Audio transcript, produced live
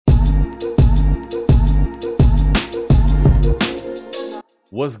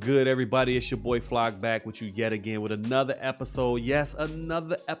What's good, everybody? It's your boy Flock back with you yet again with another episode. Yes,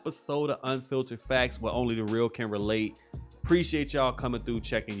 another episode of Unfiltered Facts where only the real can relate. Appreciate y'all coming through,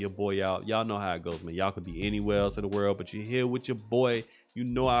 checking your boy out. Y'all know how it goes, man. Y'all could be anywhere else in the world, but you're here with your boy. You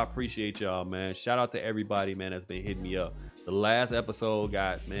know I appreciate y'all, man. Shout out to everybody, man, that's been hitting me up. The last episode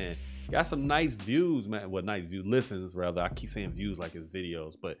got some nice views, man. Well, nice views, listens rather. I keep saying views like it's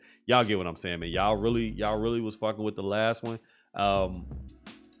videos, but y'all get what I'm saying, man. Y'all really was fucking with the last one.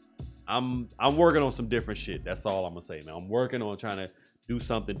 I'm working on some different shit. That's all I'm gonna say, man. I'm working on trying to do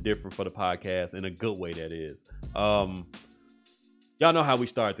something different for the podcast in a good way, that is. Y'all know how we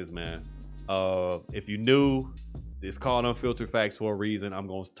start this, man. If you new, it's called Unfiltered Facts for a reason. I'm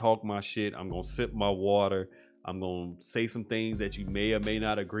gonna talk my shit. I'm gonna sip my water. I'm gonna say some things that you may or may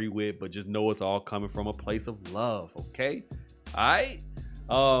not agree with, but just know it's all coming from a place of love, okay? All right?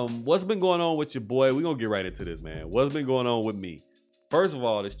 What's been going on with your boy? We're gonna get right into this, man. What's been going on with me? First of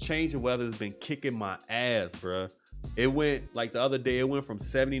all, this change of weather has been kicking my ass, bruh. It went, like the other day, it went from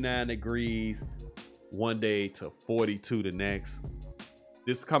 79 degrees one day to 42 the next.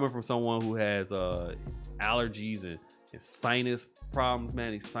 This is coming from someone who has allergies and sinus problems,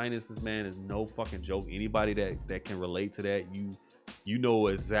 man. These sinuses, man, is no fucking joke. Anybody that can relate to that, you know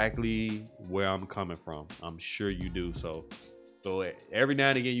exactly where I'm coming from. I'm sure you do. So every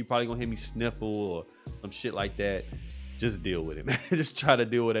now and again, you probably gonna hear me sniffle or some shit like that. Just deal with it, man. Just try to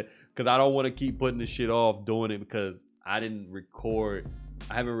deal with it, because I don't want to keep putting this shit off doing it, because I haven't recorded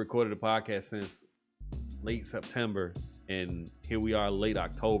a podcast since late September, and here we are late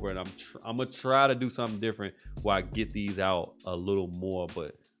October, and I'm gonna try to do something different where I get these out a little more,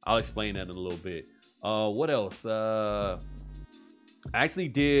 but I'll explain that in a little bit. What else? I actually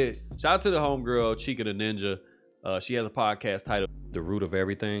did shout out to the homegirl Chica the Ninja. She has a podcast titled The Root of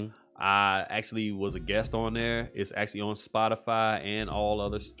Everything. I actually was a guest on there. It's actually on Spotify and all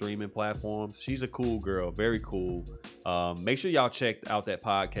other streaming platforms. She's a cool girl, very cool. Make sure y'all check out that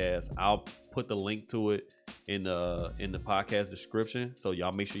podcast. I'll put the link to it in the podcast description, so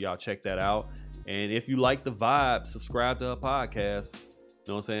y'all make sure y'all check that out. And if you like the vibe, subscribe to her podcast. You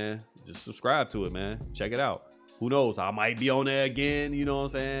know what I'm saying? Just subscribe to it, man. Check it out. Who knows? I might be on there again. You know what I'm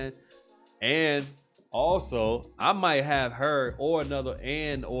saying? And also, I might have her or another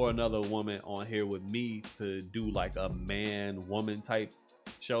woman on here with me to do like a man-woman type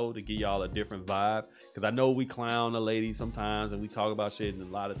show to give y'all a different vibe. Because I know we clown the ladies sometimes and we talk about shit, and a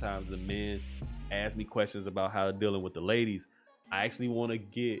lot of times the men ask me questions about how they're dealing with the ladies. I actually want to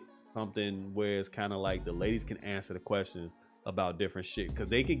get something where it's kind of like the ladies can answer the question about different shit, because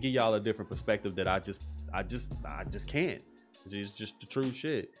they can give y'all a different perspective that I just can't. It's just the true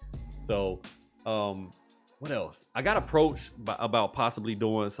shit. So what else? I got approached about possibly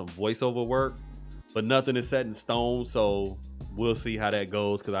doing some voiceover work, but nothing is set in stone, so we'll see how that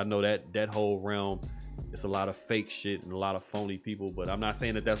goes, because I know that whole realm, it's a lot of fake shit and a lot of phony people. But I'm not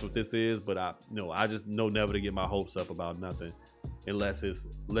saying that that's what this is, but I just know never to get my hopes up about nothing unless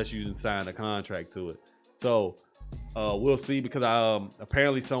you didn't sign a contract to it. So we'll see, because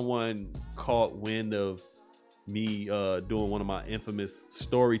apparently someone caught wind of me doing one of my infamous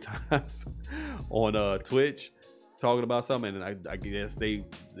story times on Twitch, talking about something, and I guess they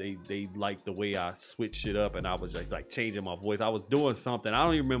liked the way I switched shit up, and I was like changing my voice. I was doing something, I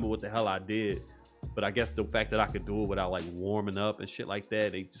don't even remember what the hell I did, but I guess the fact that I could do it without like warming up and shit like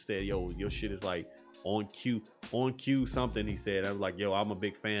that, they just said, yo, your shit is like on cue something. He said, I was like, yo, I'm a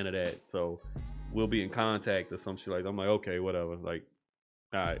big fan of that, so we'll be in contact or some shit like that. I'm like, okay, whatever, like,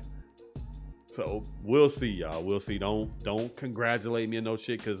 all right. So we'll see, y'all. We'll see. Don't congratulate me or no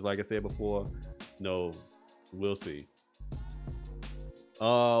shit, because like I said before, no, we'll see.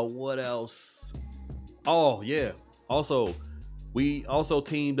 What else? Oh yeah. Also, we also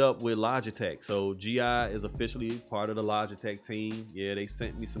teamed up with Logitech. So GI is officially part of the Logitech team. Yeah, they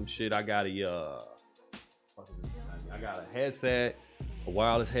sent me some shit. I got a headset, a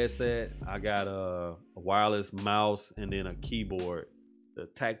wireless headset. I got a wireless mouse, and then a keyboard. The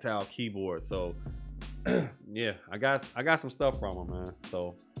tactile keyboard. So yeah, I got some stuff from them, man.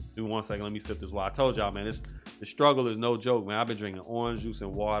 So give me 1 second, let me sip this water. I told y'all, man, the struggle is no joke, man. I've been drinking orange juice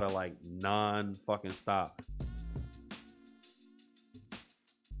and water like non-fucking stop.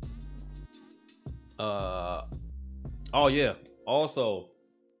 Oh yeah, also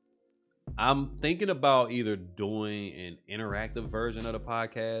I'm thinking about either doing an interactive version of the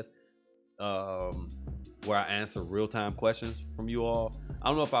podcast where I answer real-time questions from you all. I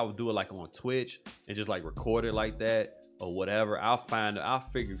don't know if I would do it like on Twitch and just like record it like that or whatever. I'll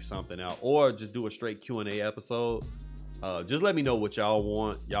figure something out, or just do a straight Q&A episode. Just let me know what y'all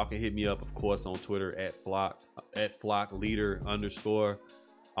want. Y'all can hit me up, of course, on Twitter at flockleader_.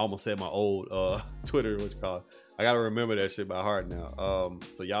 I almost said my old Twitter, what you call it. I gotta remember that shit by heart now.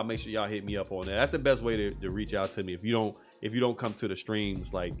 So y'all make sure y'all hit me up on that. That's the best way to reach out to me if you don't come to the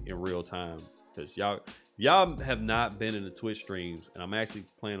streams like in real time, because y'all have not been in the Twitch streams, and I'm actually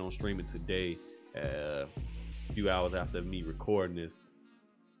planning on streaming today, a few hours after me recording this.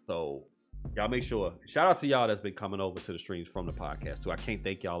 So y'all make sure. Shout out to y'all that's been coming over to the streams from the podcast too. I can't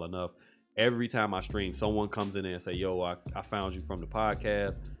thank y'all enough. Every time I stream, someone comes in there and say, yo, I found you from the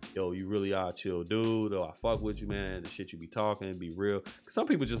podcast. Yo, you really are a chill dude. Or I fuck with you, man. The shit you be talking, be real. Cause some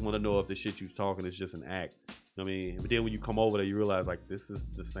people just want to know if the shit you talking is just an act. You know what I mean? But then when you come over there, you realize, like, this is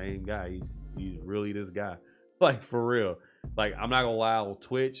the same guy. He's really this guy. Like, for real. Like, I'm not gonna lie, on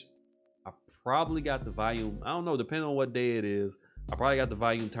Twitch, I probably got the volume, I don't know, depending on what day it is, I probably got the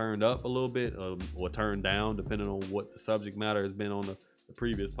volume turned up a little bit, or turned down, depending on what the subject matter has been on the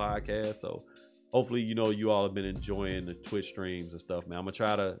previous podcast. So hopefully, you all have been enjoying the Twitch streams and stuff, man. I'm gonna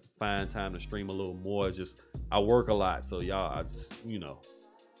try to find time to stream a little more. Just, I work a lot, so y'all, I just,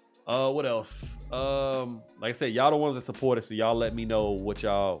 what else? Like I said, y'all the ones that support us, so y'all let me know what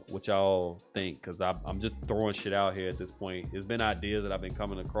y'all think, because I'm just throwing shit out here at this point. It's been ideas that I've been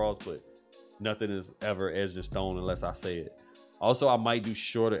coming across, but nothing is ever edged in stone unless I say it. Also, I might do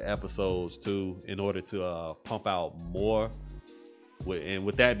shorter episodes too, in order to pump out more. And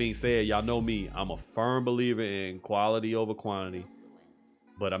with that being said, y'all know me, I'm a firm believer in quality over quantity,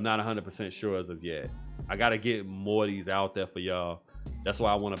 but I'm not 100% sure as of yet. I got to get more of these out there for y'all. That's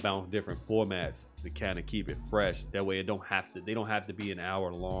why I want to bounce different formats to kind of keep it fresh. That way they don't have to be an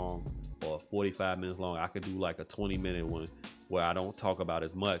hour long or 45 minutes long. I could do like a 20-minute one where I don't talk about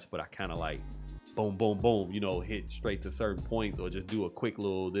as much, but I kind of like boom, boom, boom, hit straight to certain points, or just do a quick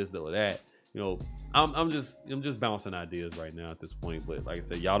little this or that. I'm just bouncing ideas right now at this point. But like I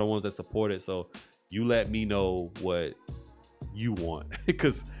said, y'all the ones that support it, so you let me know what you want,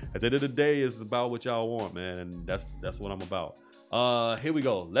 because at the end of the day, it's about what y'all want, man, and that's what I'm about. Here we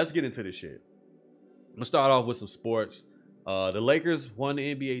go. Let's get into this shit. I'm gonna start off with some sports. The Lakers won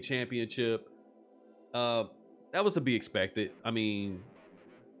the NBA championship. That was to be expected. I mean,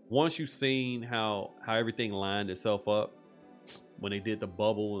 once you've seen how everything lined itself up when they did the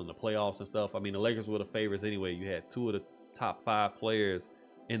bubble and the playoffs and stuff, I mean, the Lakers were the favorites anyway. You had two of the top 5 players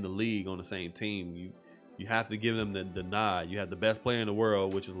in the league on the same team. You have to give them the nod. You have the best player in the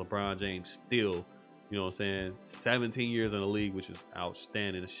world, which is LeBron James still. You know what I'm saying? 17 years in the league, which is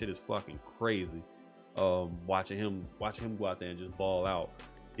outstanding. The shit is fucking crazy. Watching him go out there and just ball out.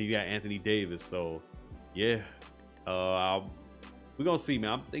 Then you got Anthony Davis. So, yeah. We're going to see,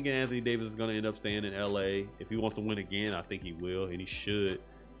 man. I'm thinking Anthony Davis is going to end up staying in LA. If he wants to win again, I think he will, and he should.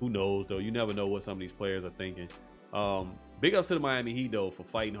 Who knows, though? You never know what some of these players are thinking. Big ups to the Miami Heat, though, for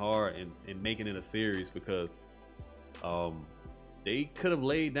fighting hard and making it a series, because they could have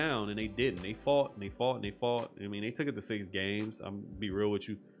laid down, and they didn't. They fought, and they fought, and they fought. I mean, they took it to 6 games. I'm be real with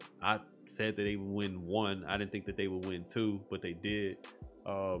you. I said that they would win 1. I didn't think that they would win 2, but they did.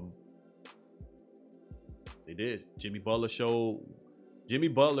 They did. Jimmy Butler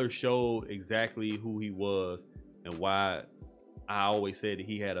showed exactly who he was, and why I always said that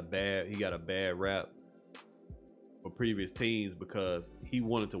he got a bad rap for previous teams, because he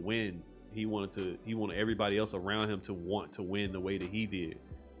wanted to win. He wanted everybody else around him to want to win the way that he did.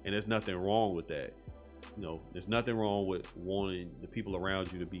 And there's nothing wrong with that. There's nothing wrong with wanting the people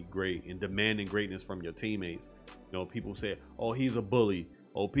around you to be great and demanding greatness from your teammates. People say, oh, he's a bully.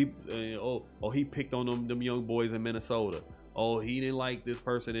 Oh, he picked on them young boys in Minnesota. Oh, he didn't like this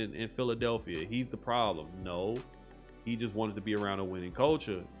person in Philadelphia. He's the problem. No, he just wanted to be around a winning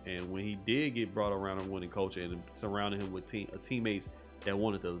culture. And when he did get brought around a winning culture and surrounded him with teammates that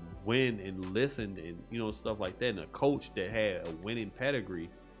wanted to win and listen and stuff like that, and a coach that had a winning pedigree,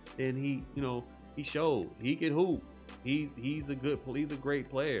 then he showed he can hoop. He's a great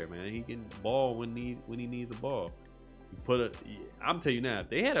player, man. He can ball when he needs the ball. I'm telling you now, if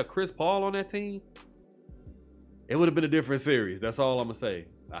they had a Chris Paul on that team, it would have been a different series. That's all I'm gonna say.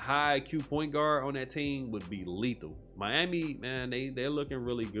 A high IQ point guard on that team would be lethal. Miami, man, they're looking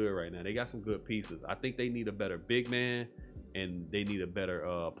really good right now. They got some good pieces. I think they need a better big man, and they need a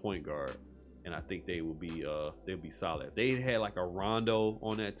better point guard. And I think they'll be solid. If they had like a Rondo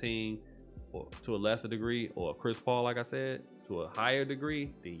on that team, or to a lesser degree, or a Chris Paul, like I said, to a higher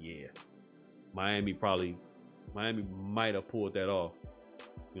degree, then yeah, Miami might have pulled that off.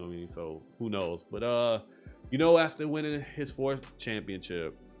 You know what I mean? So who knows? But after winning his 4th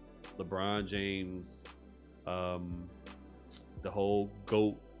championship, LeBron James, the whole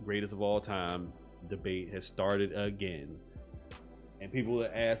GOAT, greatest of all time debate has started again. And people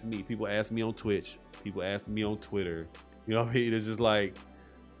ask me on Twitch, people ask me on Twitter. You know what I mean? It's just like,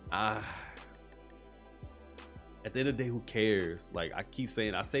 I at the end of the day, who cares? Like I keep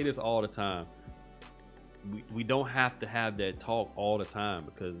saying, I say this all the time. We don't have to have that talk all the time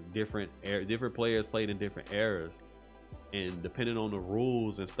because different players played in different eras, and depending on the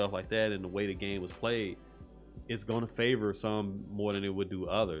rules and stuff like that and the way the game was played, it's gonna favor some more than it would do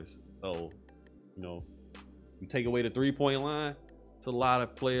others. So, you know, you take away the 3-point line, it's a lot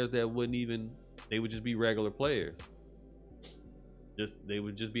of players that wouldn't even, they would just be regular players. They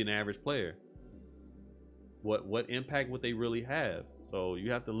would just be an average player. What impact would they really have? So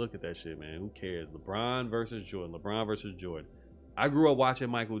you have to look at that shit, man. Who cares? LeBron versus Jordan. LeBron versus Jordan. I grew up watching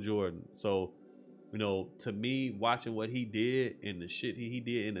Michael Jordan. So, you know, to me, watching what he did and the shit he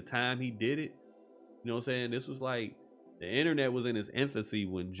did in the time he did it, you know what I'm saying? This was like, the internet was in its infancy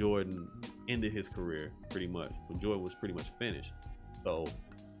when Jordan ended his career, pretty much. When Jordan was pretty much finished. So,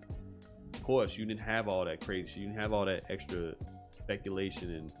 of course, you didn't have all that crazy. You didn't have all that extra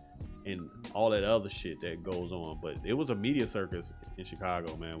speculation and all that other shit that goes on. But it was a media circus in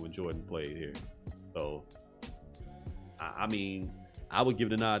Chicago, man, when Jordan played here. So, I mean, I would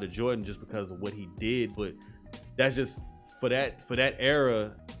give the nod to Jordan just because of what he did, but that's just for that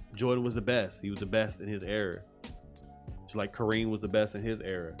era. Jordan was the best. He was the best in his era. Just like Kareem was the best in his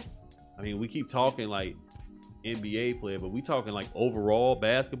era. I mean, we keep talking like NBA player, but we talking like overall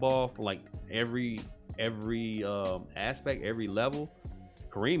basketball for like every aspect, every level.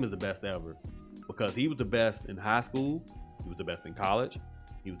 Kareem is the best ever because he was the best in high school. He was the best in college.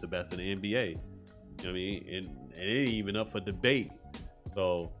 He was the best in the NBA. You know what I mean? And it ain't even up for debate.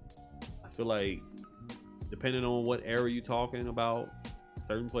 So I feel like depending on what era you're talking about,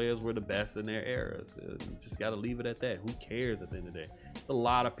 certain players were the best in their eras. You just got to leave it at that. Who cares at the end of the day? There's a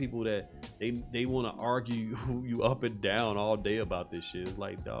lot of people that they want to argue you up and down all day about this shit. It's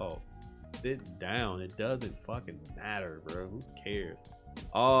like, dog, sit down. It doesn't fucking matter, bro. Who cares?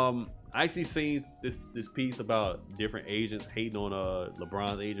 I actually seen this piece about different agents hating on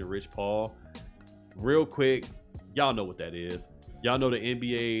LeBron's agent Rich Paul. Real quick, y'all know what that is. Y'all know the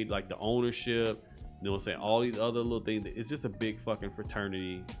NBA, like the ownership, you know what I'm saying? All these other little things. It's just a big fucking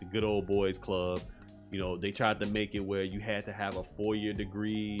fraternity, the good old boys club. You know, they tried to make it where you had to have a 4-year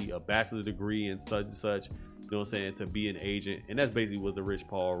degree, a bachelor's degree and such, you know what I'm saying, to be an agent. And that's basically what the Rich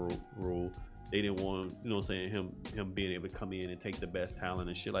Paul rule. They didn't want, you know what I'm saying, him being able to come in and take the best talent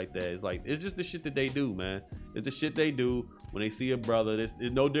and shit like that. It's like, it's just the shit that they do, man. It's the shit they do when they see a brother. It's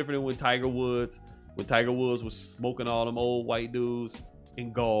no different than when Tiger Woods was smoking all them old white dudes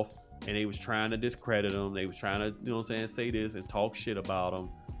in golf and they was trying to discredit him. They was trying to, you know what I'm saying, say this and talk shit about him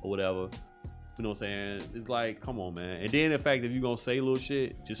or whatever. You know what I'm saying? It's like, come on, man. And then, in fact, if you're going to say little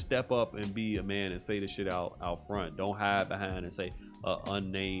shit, just step up and be a man and say the shit out front. Don't hide behind and say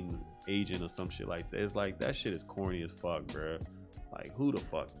unnamed agent or some shit like that. It's like, that shit is corny as fuck, bro. Like, who the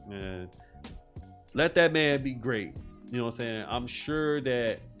fuck, man? Let that man be great. You know what I'm saying? I'm sure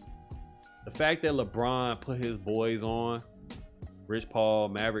that the fact that LeBron put his boys on, Rich Paul,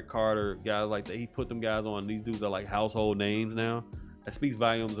 Maverick Carter, guys like that, he put them guys on. These dudes are like household names now. That speaks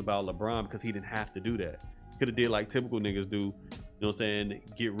volumes about LeBron because he didn't have to do that. He could have did like typical niggas do, you know what I'm saying,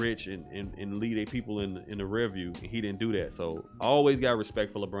 get rich and lead their people in the rear view. And he didn't do that. So I always got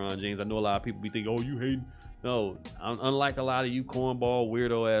respect for LeBron James. I know a lot of people be thinking, oh, you hating. No, unlike a lot of you cornball,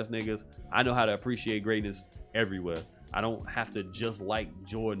 weirdo ass niggas, I know how to appreciate greatness everywhere. I don't have to just like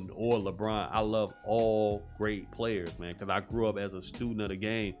Jordan or LeBron. I love all great players, man, because I grew up as a student of the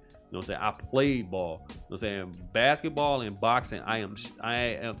game. You know what I'm saying? I played ball. You know what I'm saying? Basketball and boxing, I am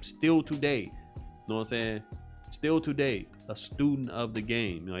still today. You know what I'm saying? Still today, a student of the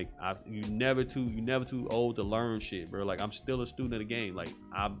game. Like you never too old to learn shit, bro. Like I'm still a student of the game. Like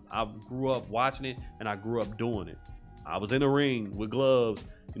I grew up watching it and I grew up doing it. I was in the ring with gloves,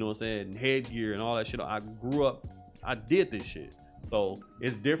 you know what I'm saying, and headgear and all that shit. I grew up, I did this shit. So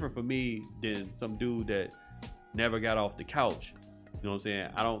it's different for me than some dude that never got off the couch. You know what I'm saying?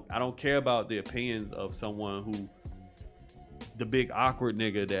 I don't care about the opinions of someone who, the big awkward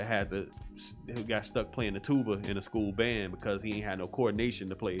nigga that who got stuck playing the tuba in a school band because he ain't had no coordination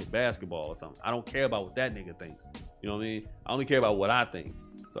to play basketball or something. I don't care about what that nigga thinks. You know what I mean? I only care about what I think.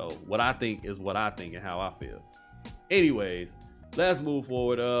 So what I think is what I think and how I feel. Anyways, let's move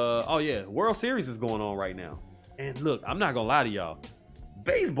forward. Oh yeah, World Series is going on right now. And look, I'm not gonna lie to y'all.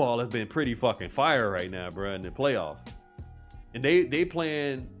 Baseball has been pretty fucking fire right now, bro, in the playoffs. And they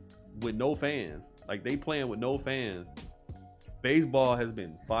playing with no fans. Like they playing with no fans. Baseball has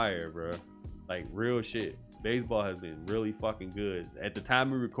been fire, bro. Like real shit. Baseball has been really fucking good. At the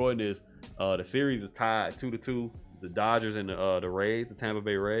time we're recording this, the series is tied 2-2. The Dodgers and the Rays, the Tampa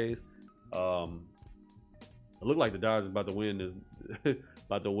Bay Rays. It looked like the Dodgers about to win this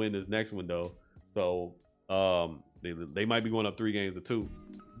about to win this next one though. So they might be going up 3-2.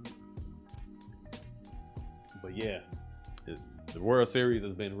 But yeah, the World Series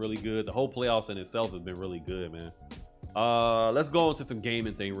has been really good. The whole playoffs in itself has been really good, man. Let's go into some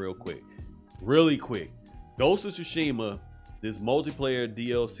gaming thing real quick. Really quick. Ghost of Tsushima, this multiplayer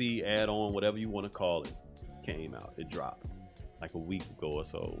DLC add-on, whatever you want to call it, came out. It dropped like a week ago or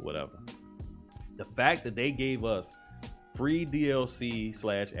so, whatever. The fact that they gave us free DLC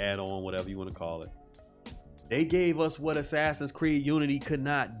 / add-on, whatever you want to call it, they gave us what Assassin's Creed Unity could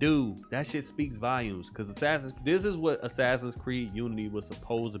not do. That shit speaks volumes. Because this is what Assassin's Creed Unity was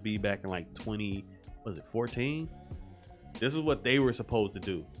supposed to be back in like 14? This is what they were supposed to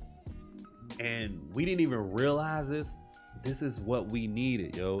do. And we didn't even realize this. This is what we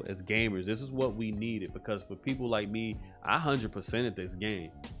needed, yo, as gamers. This is what we needed. Because for people like me, I 100%ed this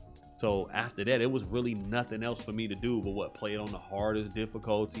game. So after that, it was really nothing else for me to do but play it on the hardest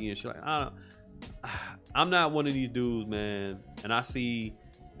difficulty and shit. I'm not one of these dudes, man. And I see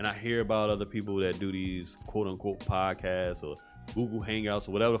and I hear about other people that do these quote unquote podcasts or Google Hangouts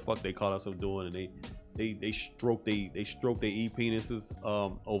or whatever the fuck they call themselves doing, and they stroke their e-penises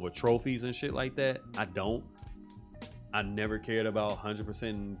over trophies and shit like that. I never cared about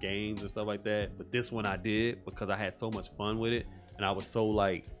 100% games and stuff like that, but this one I did because I had so much fun with it and I was so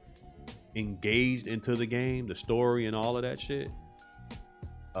like engaged into the game, the story and all of that shit.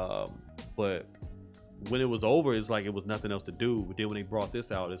 But when it was over, it's like it was nothing else to do. But then when they brought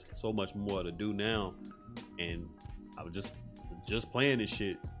this out, there's so much more to do now. And I was just playing this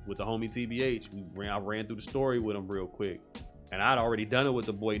shit with the homie TBH. I ran through the story with him real quick. And I'd already done it with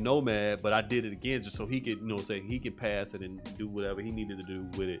the boy Nomad, but I did it again just so he could, say he could pass it and do whatever he needed to do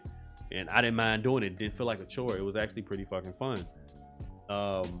with it. And I didn't mind doing it. It didn't feel like a chore. It was actually pretty fucking fun.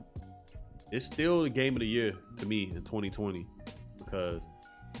 It's still the game of the year to me in 2020 because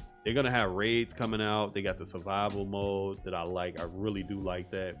they're gonna have raids coming out. They got the survival mode that I like. I really do like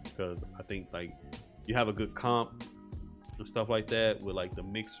that because I think like you have a good comp and stuff like that with like the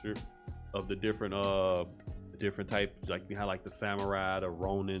mixture of the different types. Like you have like the samurai, the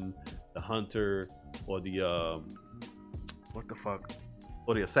ronin, the hunter, or the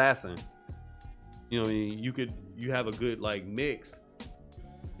or the assassin. You know what I mean? You have a good like mix.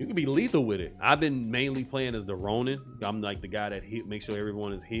 You can be lethal with it. I've been mainly playing as the Ronin. I'm like the guy that makes sure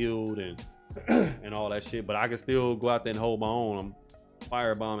everyone is healed and and all that shit. But I can still go out there and hold my own. I'm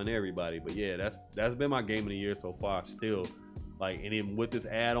firebombing everybody. But yeah, that's been my game of the year so far. Still, like, and then with this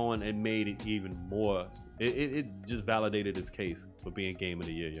add-on, it made it even more. It just validated its case for being game of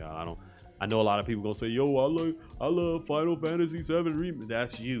the year, y'all. I know a lot of people gonna say, yo, I love Final Fantasy VII Remake.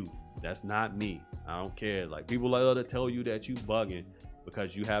 That's you. That's not me. I don't care. Like people love to tell you that you bugging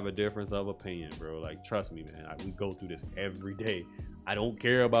because you have a difference of opinion, bro. Like, trust me, man. We go through this every day. I don't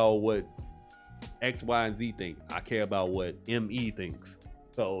care about what X, Y, and Z think. I care about what ME thinks.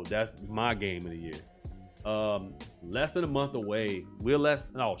 So that's my game of the year. Less than a month away.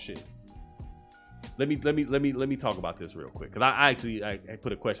 Oh shit. Let me talk about this real quick. Cause I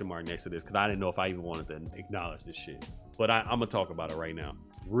put a question mark next to this because I didn't know if I even wanted to acknowledge this shit. But I'm gonna talk about it right now,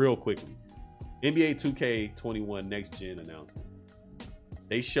 real quickly. NBA 2K21 next gen announcement.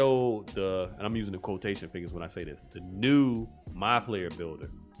 They showed and I'm using the quotation fingers when I say this, the new My Player Builder.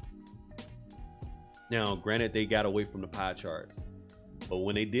 Now, granted, they got away from the pie charts, but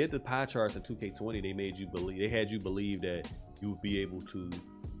when they did the pie charts in 2K20, they had you believe that you would be able to,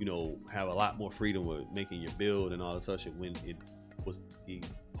 have a lot more freedom with making your build and all this other shit, when it was the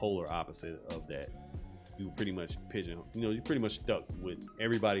polar opposite of that. You were pretty much you're pretty much stuck with,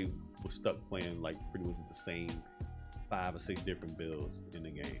 everybody was stuck playing like pretty much with the same 5 or 6 different builds in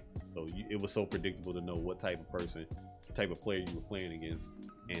the game. So it was so predictable to know what type of person, what type of player you were playing against,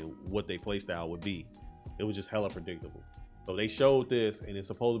 and what their play style would be. It was just hella predictable. So they showed this, and it's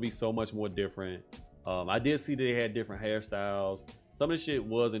supposed to be so much more different. I did see that they had different hairstyles. Some of the shit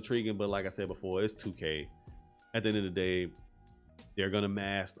was intriguing, but like I said before, it's 2K. At the end of the day, they're gonna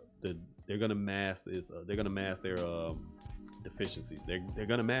mask their deficiencies. They're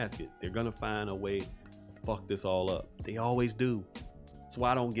gonna mask it. They're gonna find a way to fuck this all up. They always do. That's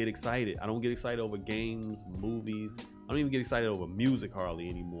why I don't get excited. I don't get excited over games, movies. I don't even get excited over music hardly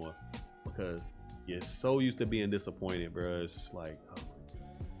anymore because you're so used to being disappointed, bro. It's just like,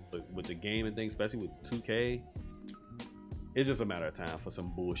 but with the gaming thing, especially with 2K, it's just a matter of time for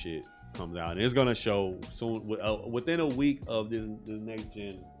some bullshit comes out, and it's gonna show soon. Within a week of this next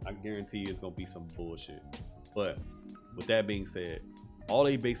gen, I guarantee you it's gonna be some bullshit. But with that being said, all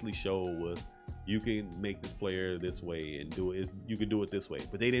they basically showed was you can make this player this way and do it. You can do it this way,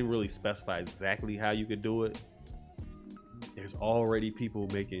 but they didn't really specify exactly how you could do it. There's already people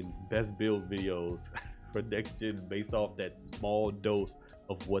making best build videos for next gen based off that small dose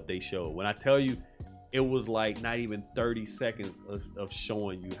of what they showed. When I tell you, it was like not even 30 seconds of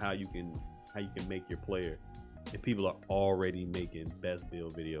showing you how you can make your player, and people are already making best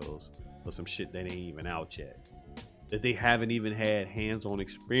build videos for some shit that ain't even out yet, that they haven't even had hands-on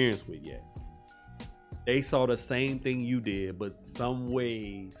experience with yet. They saw the same thing you did, but some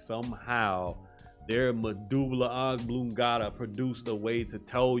way, somehow, their medulla oblongata produced a way to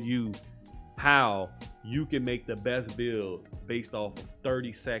tell you how you can make the best build based off of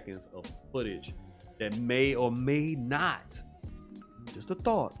 30 seconds of footage that may or may not, just a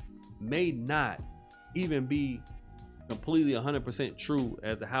thought, may not even be completely 100% true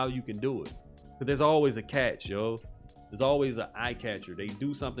as to how you can do it. But there's always a catch, yo. There's always an eye catcher. They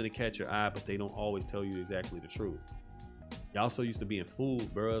do something to catch your eye, but they don't always tell you exactly the truth. Y'all so used to being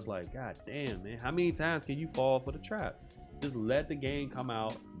fooled, bro. It's like, God damn, man. How many times can you fall for the trap? Just let the game come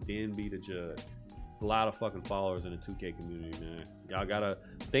out, then be the judge. A lot of fucking followers in the 2K community, man. Y'all gotta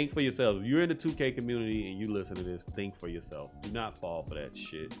think for yourself. If you're in the 2K community and you listen to this, think for yourself. Do not fall for that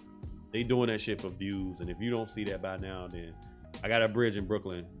shit. They doing that shit for views, and if you don't see that by now, then I got a bridge in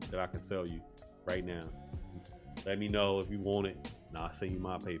Brooklyn that I can sell you right now. Let me know if you want it, and I'll send you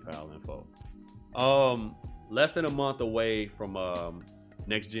my PayPal info. Less than a month away from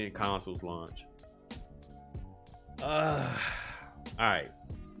next gen consoles launch. All right.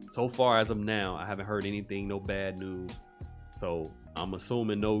 So far as of now, I haven't heard anything, no bad news. So I'm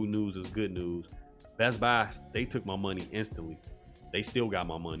assuming no news is good news. Best Buy, they took my money instantly. They still got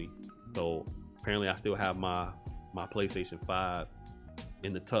my money. So apparently I still have my PlayStation 5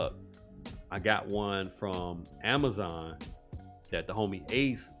 in the tuck. I got one from Amazon that the homie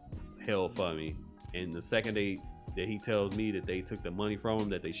Ace held for me. And the second that he tells me that they took the money from him,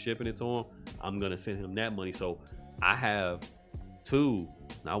 that they shipping it to him, I'm going to send him that money. So I have two,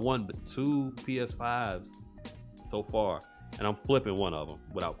 not one, but two PS5s so far. And I'm flipping one of them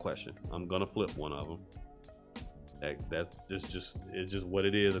without question. I'm going to flip one of them. That's just it's just what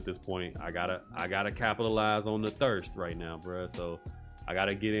it is at this point. I gotta capitalize on the thirst right now, bro. So I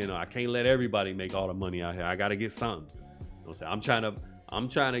gotta get in. I can't let everybody make all the money out here. I gotta get something. You know what I'm saying? I'm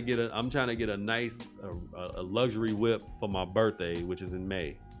trying to get a nice a luxury whip for my birthday, which is in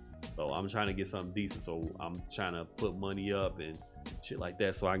May. So I'm trying to get something decent. So I'm trying to put money up and shit like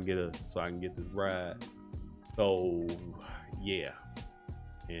that so I can get this ride. So yeah.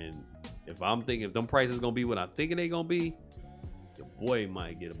 And if them prices gonna be what I'm thinking they gonna be, your boy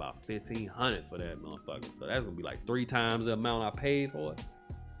might get about $1,500 for that motherfucker. So that's gonna be like 3 times the amount I paid for it.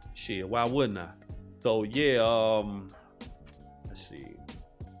 Shit, why wouldn't I? So yeah, let's see.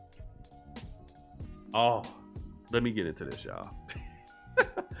 Oh, let me get into this, y'all.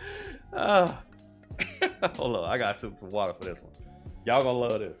 Hold on, I gotta sip some water for this one. Y'all gonna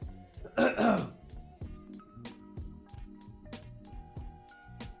love this.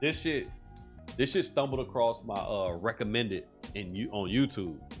 This shit stumbled across my recommended on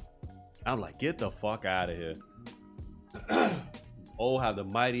YouTube. I'm like, get the fuck out of here. Oh, how the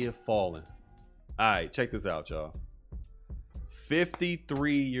mighty have fallen. All right, check this out, y'all.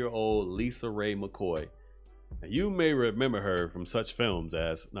 53-year-old Lisa Ray McCoy. Now, you may remember her from such films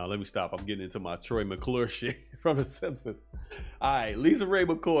as, now let me stop. I'm getting into my Troy McClure shit from The Simpsons. All right, Lisa Ray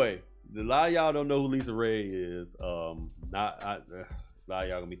McCoy. A lot of y'all don't know who Lisa Ray is. A lot of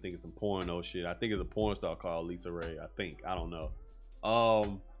y'all gonna be thinking some porno shit. I think it's a porn star called Lisa Ray. I don't know.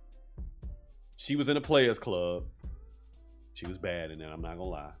 She was in a Players Club. She was bad in that. I'm not gonna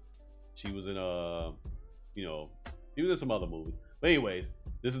lie. She was in she was in some other movies. But anyways,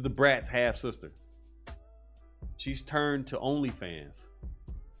 this is the Bratz half sister. She's turned to OnlyFans.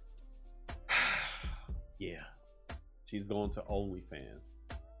 Yeah, she's going to OnlyFans.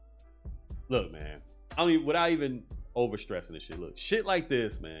 Look, man, without even overstressing this shit. Look, shit like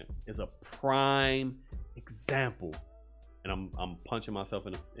this, man, is a prime example, and I'm punching myself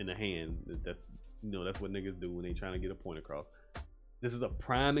in the hand. That's what niggas do when they trying to get a point across. This is a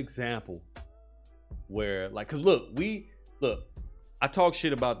prime example where, like, cause look, I talk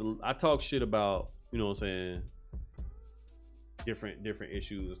shit about, you know what I'm saying, different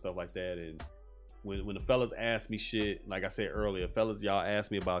issues and stuff like that. And when the fellas ask me shit, like I said earlier, fellas, y'all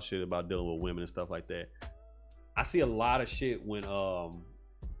ask me about shit about dealing with women and stuff like that. I see a lot of shit when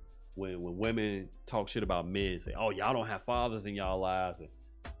women talk shit about men, say, "Oh, y'all don't have fathers in y'all lives, and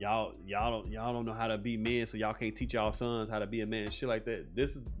y'all don't know how to be men, so y'all can't teach y'all sons how to be a man," and shit like that.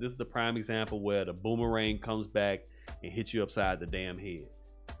 This is the prime example where the boomerang comes back and hits you upside the damn head.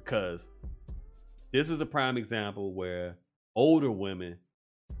 Because This is a prime example where older women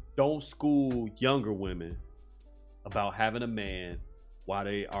don't school younger women about having a man while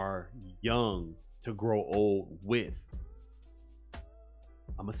they are young to grow old with.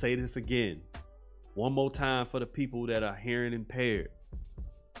 I'm gonna say this again, one more time for the people that are hearing impaired.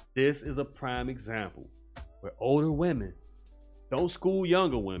 This is a prime example where older women don't school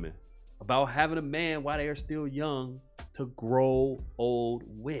younger women about having a man while they are still young to grow old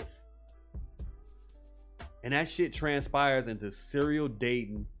with. And that shit transpires into serial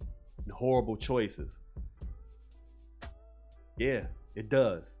dating and horrible choices. Yeah, it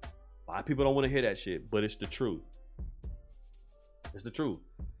does. A lot of people don't want to hear that shit, but it's the truth. It's the truth.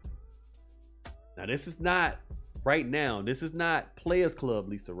 Now, this is not right now. This is not Players Club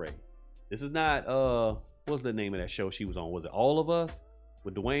Lisa Ray. This is not what's the name of that show she was on? Was it All of Us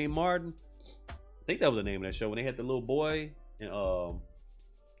with Dwayne Martin? I think that was the name of that show when they had the little boy and the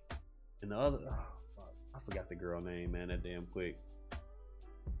other. Oh, fuck, I forgot the girl name, man. That damn quick.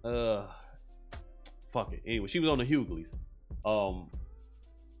 Fuck it. Anyway, she was on the Hughleys.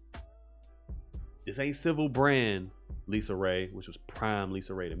 This ain't Civil Brand Lisa Ray, which was prime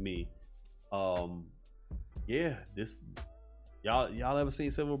Lisa Ray to me. Yeah, this y'all ever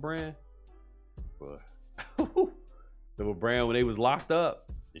seen Civil Brand? Civil Brand when they was locked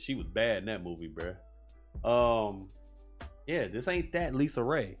up, and she was bad in that movie, bruh. Yeah, this ain't that Lisa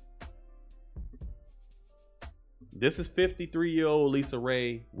Ray. This is 53-year-old Lisa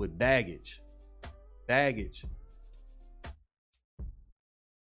Ray with baggage. Baggage.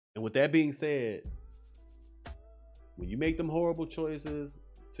 And with that being said, when you make them horrible choices,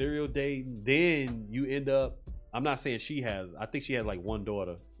 serial dating, then you end up, I'm not saying she has, I think she has like one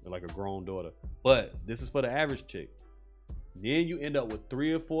daughter, like a grown daughter, but this is for the average chick. Then you end up with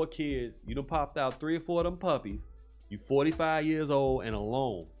 3 or 4 kids. You done popped out 3 or 4 of them puppies. You 45 years old and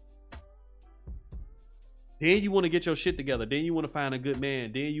alone. Then you want to get your shit together. Then you want to find a good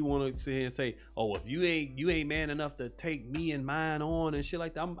man. Then you want to sit here and say, oh, if you ain't man enough to take me and mine on and shit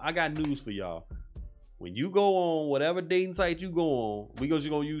like that. I got news for y'all. When you go on whatever dating site you go on, just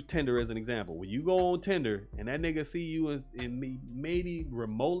gonna use Tinder as an example. When you go on Tinder and that nigga see you and maybe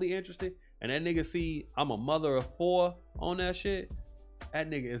remotely interested, and that nigga see I'm a mother of 4 on that shit, that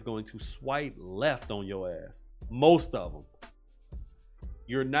nigga is going to swipe left on your ass. Most of them.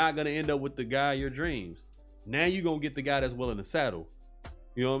 You're not gonna end up with the guy of your dreams. Now you gonna get the guy that's willing to settle.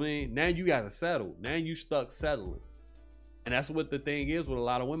 You know what I mean? Now you gotta settle. Now you stuck settling. And that's what the thing is with a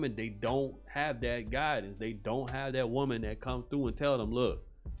lot of women. They don't have that guidance. They don't have that woman that comes through and tell them, look,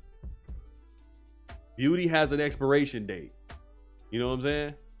 beauty has an expiration date. You know what I'm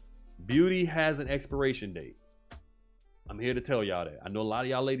saying? Beauty has an expiration date. I'm here to tell y'all that. I know a lot of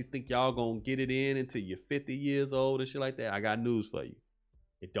y'all ladies think y'all gonna get it in until you're 50 years old and shit like that. I got news for you.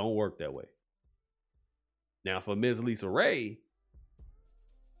 It don't work that way. Now for Ms. Lisa Ray,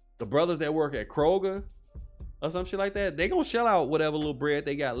 the brothers that work at Kroger or some shit like that, they gonna shell out whatever little bread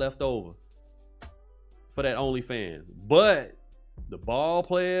they got left over for that OnlyFans. But the ball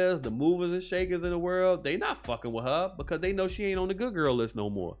players, the movers and shakers in the world, they not fucking with her because they know she ain't on the good girl list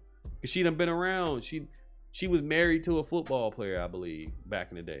no more. Cause she done been around. She was married to a football player, I believe, back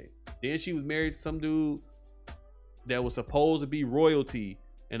in the day. Then she was married to some dude that was supposed to be royalty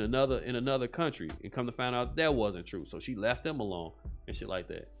in another country, and come to find out that wasn't true. So she left them alone and shit like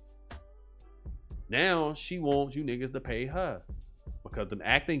that. Now she wants you niggas to pay her because them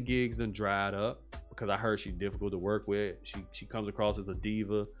acting gigs done dried up. Because I heard she's difficult to work with. She comes across as a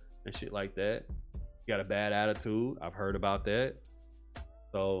diva and shit like that. Got a bad attitude. I've heard about that.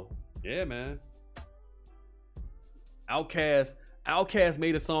 So yeah, man. Outkast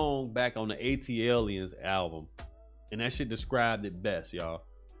made a song back on the ATLiens album, and that shit described it best, y'all.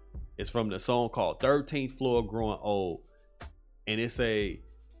 It's from the song called 13th Floor Growing Old. And the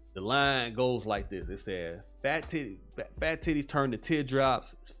line goes like this. It says, fat titties turn to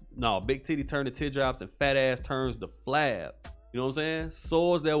teardrops. No, big titty turn to teardrops and fat ass turns to flab. You know what I'm saying?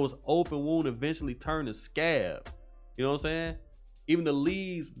 Sores that was open wound eventually turn to scab. You know what I'm saying? Even the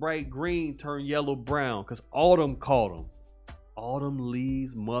leaves bright green turn yellow brown because autumn caught them. Autumn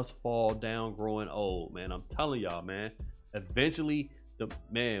leaves must fall down growing old, man. I'm telling y'all, man. Eventually,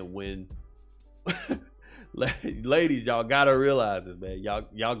 when ladies, y'all gotta realize this, man.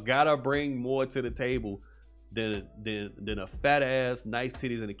 Y'all gotta bring more to the table than a fat ass, nice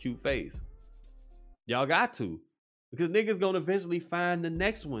titties and a cute face. Y'all got to, because niggas gonna eventually find the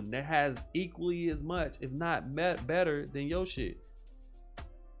next one that has equally as much, if not better than your shit.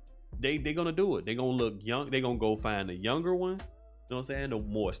 They gonna do it. They gonna look young. They gonna go find the younger one. You know what I'm saying? The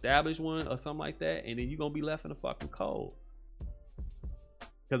more established one or something like that, and then you gonna be left in the fucking cold.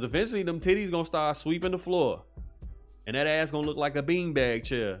 Because eventually them titties gonna start sweeping the floor. And that ass gonna look like a beanbag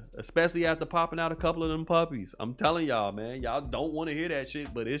chair. Especially after popping out a couple of them puppies. I'm telling y'all, man. Y'all don't want to hear that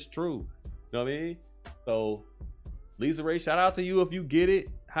shit, but it's true. You know what I mean? So, LisaRaye, shout out to you if you get it.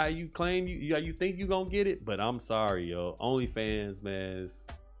 How you claim you think you gonna get it. But I'm sorry, yo. OnlyFans, man.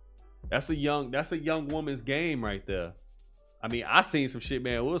 That's a young woman's game right there. I mean, I seen some shit,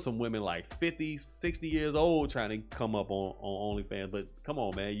 man. With some women like 50, 60 years old trying to come up on OnlyFans. But come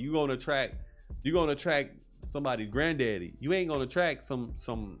on, man. You're gonna attract somebody's granddaddy. You ain't gonna attract some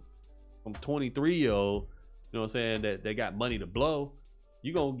 23-year-old, you know what I'm saying, that got money to blow.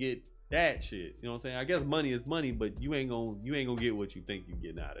 You gonna get that shit. You know what I'm saying? I guess money is money, but you ain't gonna get what you think you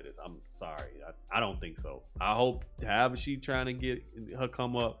getting out of this. I'm sorry. I don't think so. I hope however she trying to get her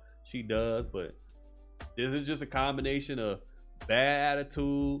come up, she does, but this is just a combination of bad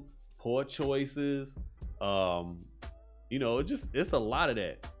attitude, poor choices, you know, it's a lot of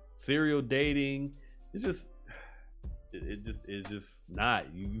that. Serial dating. It's just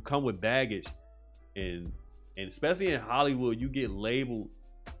not. You come with baggage, and especially in Hollywood, you get labeled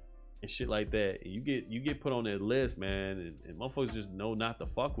and shit like that, and you get put on that list, man, and motherfuckers just know not to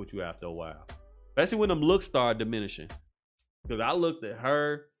fuck with you after a while, especially when them looks start diminishing. Because I looked at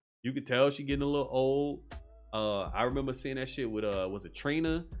her, you could tell she getting a little old. I remember seeing that shit with was it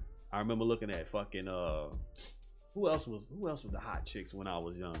Trina? I remember looking at fucking who else was the hot chicks when I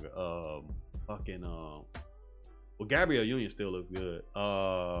was younger? Well, Gabrielle Union still looks good.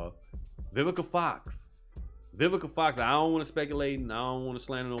 Vivica Fox. I don't want to speculate and I don't want to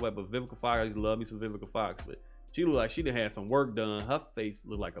slander nobody, but Vivica Fox, I used to love me some Vivica Fox, but she looked like she done had some work done. Her face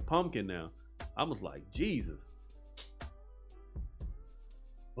looked like a pumpkin now. I was like, Jesus.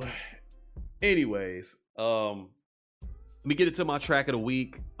 But anyways, let me get into my track of the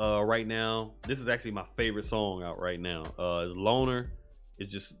week right now. This is actually my favorite song out right now. It's Loner.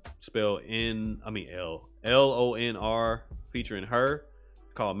 It's just spelled L-O-N-R featuring Her.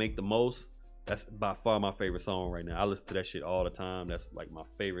 It's called Make the Most. That's by far my favorite song right now. I listen to that shit all the time. That's like my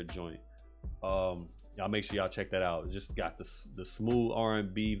favorite joint. Y'all make sure y'all check that out. It just got the smooth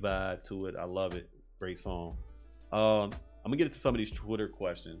R&B vibe to it. I love it. Great song. I'm gonna get into some of these Twitter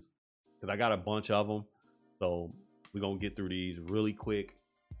questions because I got a bunch of them. So we're gonna get through these really quick.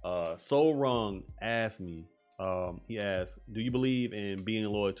 Soul Rung asked me, he asked, do you believe in being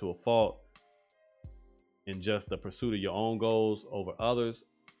loyal to a fault and just the pursuit of your own goals over others?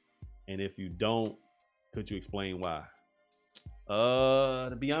 And if you don't, could you explain why?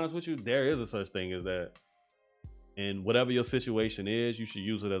 To be honest with you, there is a such thing as that. And whatever your situation is, you should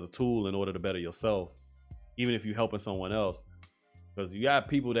use it as a tool in order to better yourself, even if you're helping someone else. Because you got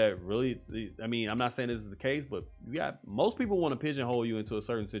people that really, I mean, I'm not saying this is the case, but most people want to pigeonhole you into a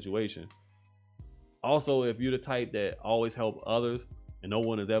certain situation. Also, if you're the type that always help others and no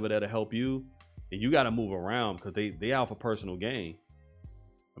one is ever there to help you, then you got to move around because they out for personal gain.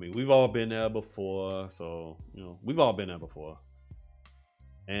 I mean, we've all been there before. So, you know, we've all been there before.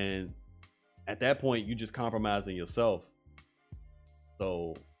 And at that point, you just compromising yourself.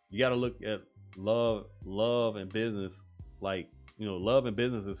 So you got to look at love and business. Like, you know, love and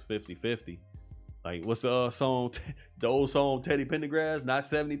business is 50-50. Like, what's the song, the old song, Teddy Pendergrass? Not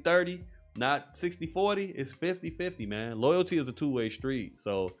 70-30, not 60-40. It's 50-50, man. Loyalty is a two-way street.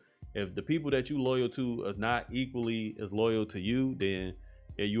 So if the people that you loyal to are not equally as loyal to you, then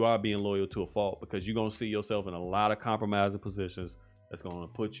yeah, you are being loyal to a fault, because you're going to see yourself in a lot of compromising positions that's going to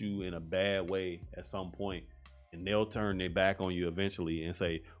put you in a bad way at some point. And they'll turn their back on you eventually and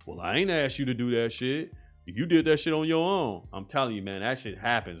say, well, I ain't asked you to do that shit. You did that shit on your own. I'm telling you, man, that shit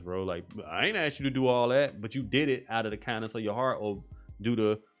happens, bro. Like, I ain't asked you to do all that, but you did it out of the kindness of your heart or due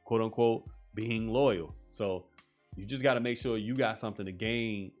to, quote unquote, being loyal. So you just got to make sure you got something to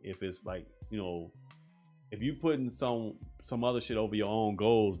gain. If it's like, you know, if you putting some other shit over your own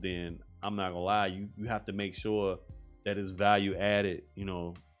goals, then I'm not gonna lie, you have to make sure that it's value added, you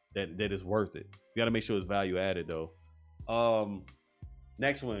know, that is worth it. You got to make sure it's value added though.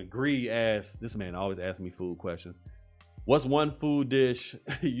 Next one, Gree asks, this man always asks me food questions. What's one food dish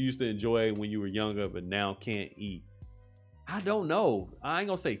you used to enjoy when you were younger but now can't eat? I don't know. I ain't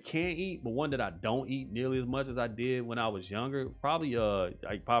gonna say can't eat, but one that I don't eat nearly as much as I did when I was younger. Probably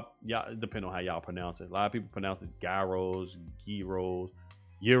like y'all, depending on how y'all pronounce it. A lot of people pronounce it gyros,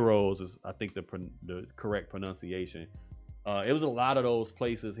 gyros is I think the correct pronunciation. It was a lot of those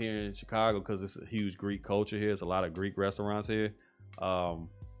places here in Chicago because it's a huge Greek culture here. It's a lot of Greek restaurants here.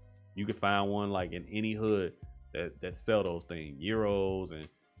 You can find one like in any hood that sell those things, gyros and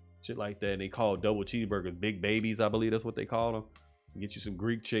shit like that. And they call double cheeseburgers big babies, I believe that's what they call them. Get you some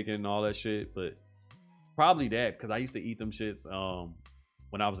Greek chicken and all that shit. But probably that, because I used to eat them shits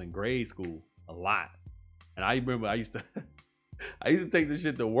when I was in grade school a lot. And I remember I used to I used to take this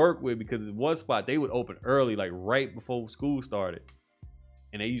shit to work with because in one spot they would open early, like right before school started.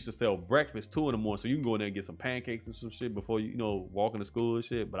 And they used to sell breakfast 2 in the morning. So you can go in there and get some pancakes and some shit before you know, walking to school and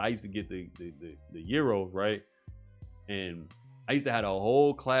shit. But I used to get the gyros, right? And I used to have a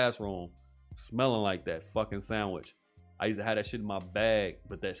whole classroom smelling like that fucking sandwich. I used to have that shit in my bag,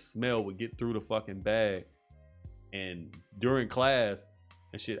 but that smell would get through the fucking bag. And during class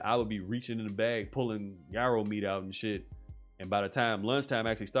and shit, I would be reaching in the bag, pulling gyro meat out and shit. And by the time lunchtime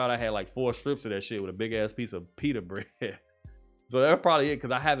actually started, I had like 4 strips of that shit with a big ass piece of pita bread. So that's probably it,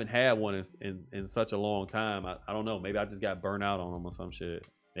 because I haven't had one in such a long time. I don't know. Maybe I just got burnt out on them or some shit.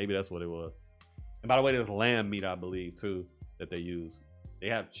 Maybe that's what it was. And by the way, there's lamb meat, I believe, too, that they use. They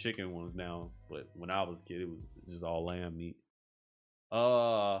have chicken ones now, but when I was a kid, it was just all lamb meat.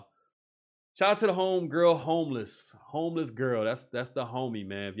 Shout out to the home girl, homeless girl. That's the homie,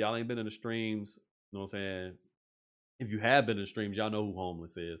 man. If y'all ain't been in the streams, you know what I'm saying? If you have been in the streams, y'all know who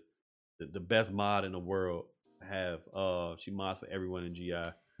homeless is. The best mod in the world. She mods for everyone in GI.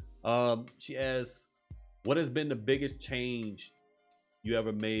 She asks, what has been the biggest change you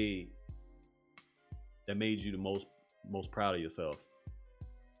ever made that made you the most proud of yourself?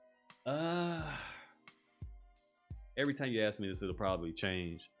 Every time you ask me this, it'll probably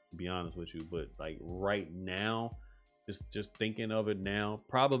change, to be honest with you. But like right now, just thinking of it now,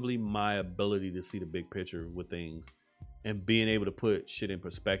 probably my ability to see the big picture with things and being able to put shit in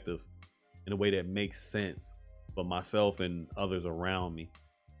perspective in a way that makes sense for myself and others around me.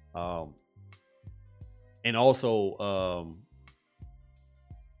 And also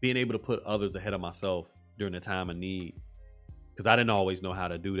being able to put others ahead of myself during the time of need, because I didn't always know how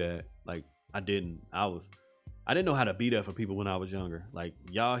to do that. Like I didn't know how to be there for people when I was younger. Like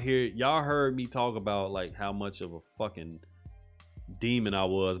y'all heard me talk about like how much of a fucking demon I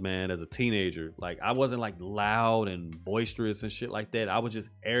was, man, as a teenager. Like I wasn't like loud and boisterous and shit like that. I was just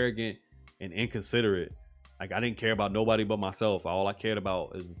arrogant and inconsiderate. Like I didn't care about nobody but myself. All I cared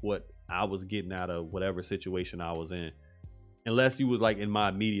about is what I was getting out of whatever situation I was in. Unless you was like in my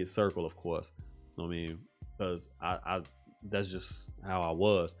immediate circle, of course. You know what I mean? Because I that's just how I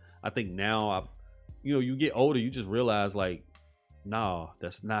was. I think now you get older, you just realize like, nah,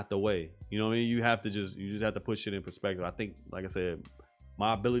 that's not the way. You know what I mean? You just have to put shit in perspective. I think, like I said,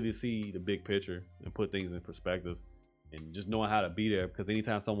 my ability to see the big picture and put things in perspective and just knowing how to be there, because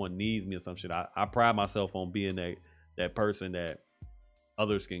anytime someone needs me or some shit, I pride myself on being that person that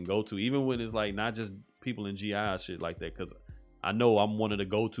others can go to, even when it's like not just people in GI shit like that, because I know I'm one of the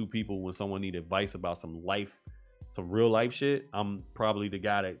go-to people when someone need advice about some real life shit. I'm probably the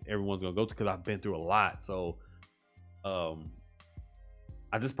guy that everyone's gonna go to because I've been through a lot. So I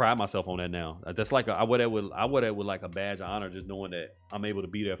just pride myself on that now. That's like I wear that with like a badge of honor, just knowing that I'm able to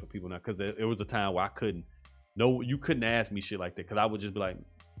be there for people now. Because there was a time where you couldn't ask me shit like that, because I would just be like,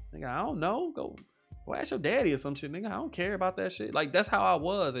 nigga, I don't know, go ask your daddy or some shit, nigga. I don't care about that shit. Like that's how I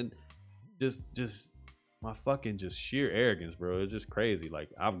was, and just my fucking just sheer arrogance, bro. It's just crazy. Like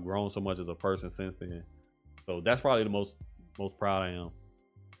I've grown so much as a person since then. So that's probably the most proud I am.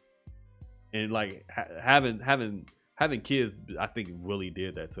 And like having kids, I think it really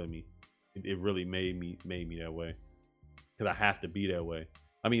did that to me. It really made me that way, because I have to be that way.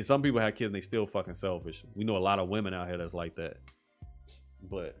 I mean, some people have kids and they still fucking selfish. We know a lot of women out here that's like that.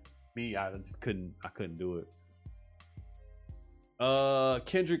 But me, I just couldn't do it.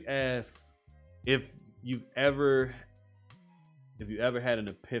 Kendrick asks if you've ever had an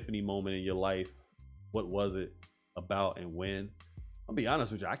epiphany moment in your life, what was it about and when? I'll be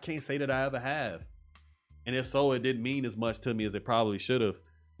honest with you, I can't say that I ever have. And if so, it didn't mean as much to me as it probably should have,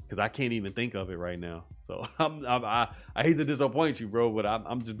 because I can't even think of it right now. So I hate to disappoint you, bro, but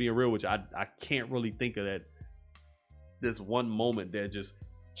I'm just being real with you. I can't really think of this one moment that just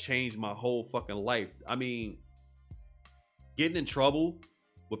changed my whole fucking life. I mean, getting in trouble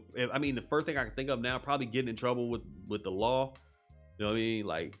the first thing I can think of now, probably getting in trouble with the law. You know what I mean?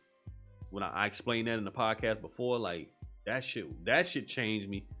 Like when I explained that in the podcast before, like that shit changed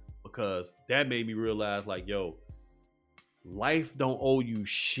me, because that made me realize like, yo, life don't owe you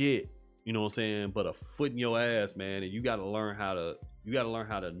shit, you know what I'm saying, but a foot in your ass, man. And you gotta learn how to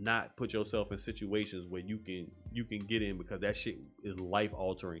not put yourself in situations where you can get in, because that shit is life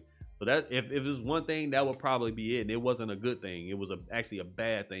altering. So that if there's one thing, that would probably be it. And it wasn't a good thing. It was actually a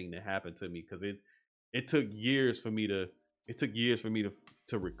bad thing that happened to me, because it took years for me to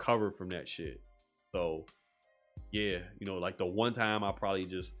recover from that shit. So yeah, like the one time I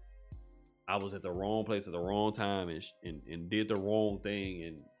was at the wrong place at the wrong time and did the wrong thing,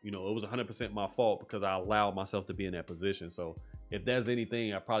 and it was 100% my fault because I allowed myself to be in that position. So if there's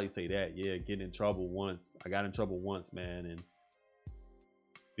anything, I'd probably say that. Yeah, getting in trouble once. I got in trouble once, man, and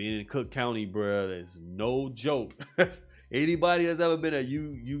being in Cook County, bruh, is no joke. Anybody that's ever been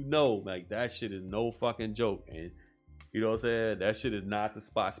you know, like that shit is no fucking joke. And you know what I'm saying? That shit is not the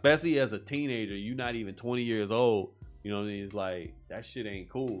spot. Especially as a teenager, you not even 20 years old. You know what I mean? It's like that shit ain't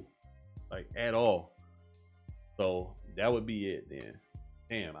cool. Like at all. So that would be it then.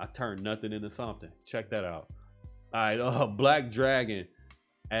 Damn, I turned nothing into something. Check that out. All right, Black Dragon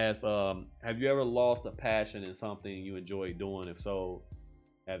asks, have you ever lost a passion in something you enjoy doing? If so,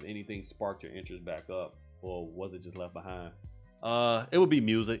 have anything sparked your interest back up, or was it just left behind? It would be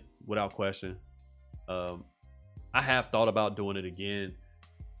music, without question. I have thought about doing it again,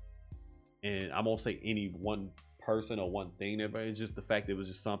 and I won't say any one person or one thing there, but it's just the fact that it was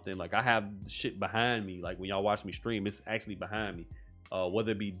just something like I have shit behind me. Like when y'all watch me stream, it's actually behind me.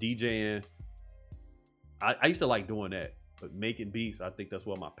 Whether it be DJing, I used to like doing that. But making beats, I think that's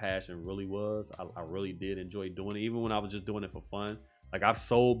what my passion really was. I really did enjoy doing it, even when I was just doing it for fun. Like I've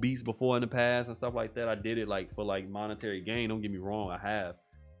sold beats before in the past and stuff like that. I did it like for like monetary gain. Don't get me wrong, I have.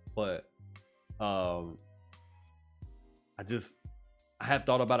 But I have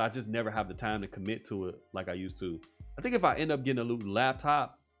thought about it. I just never have the time to commit to it like I used to. I think if I end up getting a new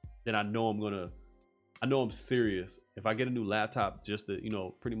laptop, then I know I'm serious. If I get a new laptop just to,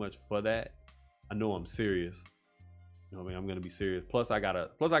 pretty much for that, I know I'm serious. You know what I mean? I'm gonna be serious. Plus I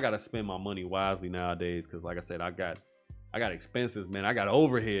gotta spend my money wisely nowadays, because like I said, I got expenses, man. I got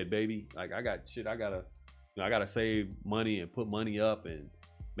overhead, baby. Like I got shit. I gotta save money and put money up and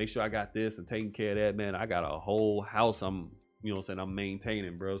make sure I got this and taking care of that, man. I got a whole house I'm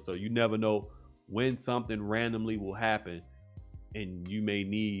maintaining, bro. So you never know when something randomly will happen and you may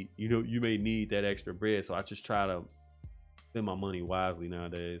need that extra bread. So I just try to spend my money wisely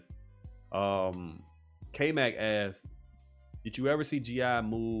nowadays. K-Mac asks, did you ever see GI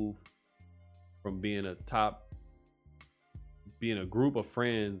move from being a group of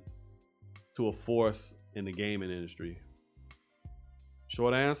friends to a force in the gaming industry?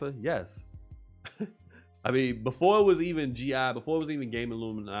 Short answer, yes. I mean, before it was even GI, before it was even Game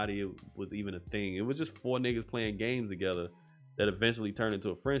Illuminati, it was even a thing. It was just 4 niggas playing games together that eventually turned into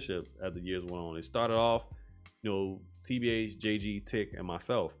a friendship as the years went on. It started off, TBH, JG, Tick, and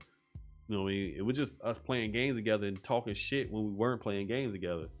myself. You know what I mean? It was just us playing games together and talking shit when we weren't playing games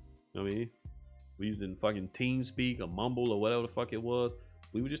together. You know what I mean? We used in fucking TeamSpeak or Mumble or whatever the fuck it was.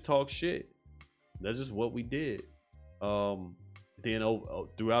 We would just talk shit. That's just what we did. Then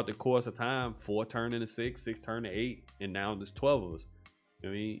throughout the course of time, 4 turned into 6, 6 turned to 8, and now there's 12 of us. You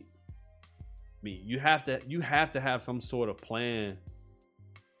know what I mean, you have to have some sort of plan.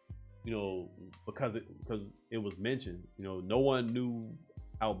 Because it was mentioned. No one knew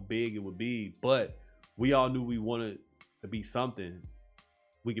how big it would be, but we all knew we wanted to be something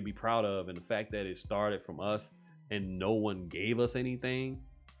we could be proud of. And the fact that it started from us and no one gave us anything,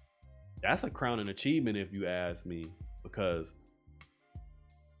 that's a crowning achievement if you ask me, because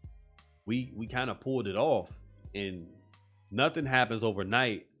we kind of pulled it off. And nothing happens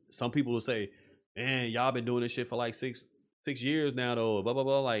overnight. Some people will say, man, y'all been doing this shit for like six years now though, blah blah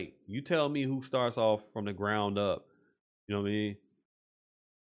blah. Like, you tell me who starts off from the ground up. You know what I mean?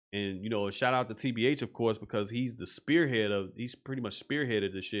 And shout out to TBH, of course, because he's pretty much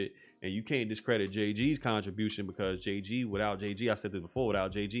spearheaded the shit. And you can't discredit JG's contribution, because without JG, I said this before,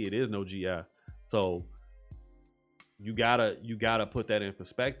 without JG, it is no GI. So you gotta put that in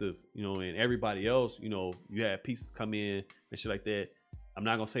perspective, and everybody else, you have pieces come in and shit like that. I'm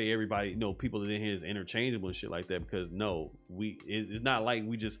not gonna say everybody, people that in here is interchangeable and shit like that, because no, it's not like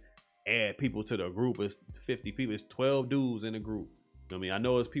we just add people to the group. It's 50 people, it's 12 dudes in the group. I mean, I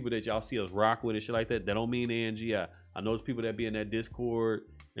know it's people that y'all see us rock with and shit like that. That don't mean they're in GI. I know it's people that be in that Discord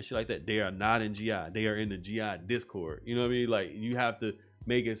and shit like that. They are not in GI. They are in the GI Discord. You know what I mean? Like, you have to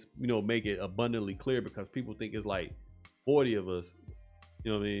make it abundantly clear, because people think it's like 40 of us.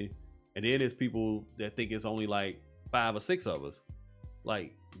 You know what I mean? And then there's people that think it's only like 5 or 6 of us.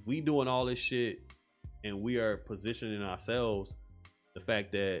 Like, we doing all this shit, and we are positioning ourselves. The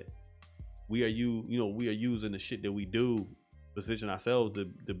fact that we are using the shit that we do, position ourselves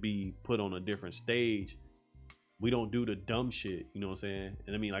to be put on a different stage. We don't do the dumb shit, you know what I'm saying?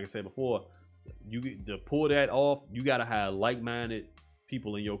 And I mean, like I said before, to pull that off, you gotta have like-minded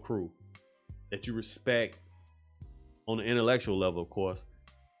people in your crew that you respect on the intellectual level, of course,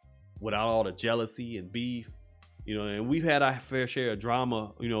 without all the jealousy and beef, and we've had our fair share of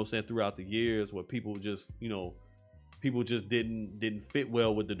drama, saying throughout the years, where people just didn't fit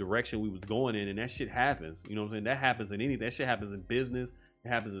well with the direction we was going in, and that shit happens. You know what I'm saying? That happens in anything. That shit happens in business. It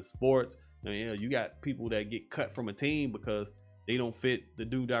happens in sports. I mean, you got people that get cut from a team because they don't fit the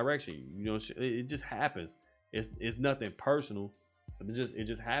new direction. You know, it just happens. It's nothing personal, but it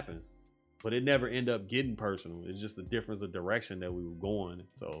just happens. But it never end up getting personal. It's just a difference of direction that we were going.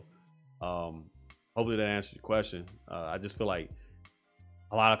 So hopefully that answers your question. I just feel like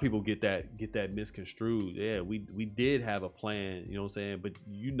a lot of people get that misconstrued. Yeah, we did have a plan, you know what I'm saying? But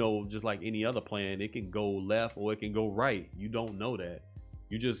you know, just like any other plan, it can go left or it can go right. You don't know that.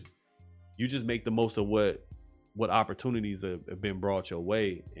 You just make the most of what opportunities have been brought your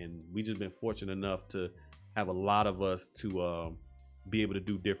way. And we just been fortunate enough to have a lot of us to be able to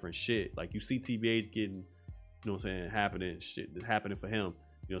do different shit. Like you see TBH getting, you know what I'm saying, shit happening for him. You know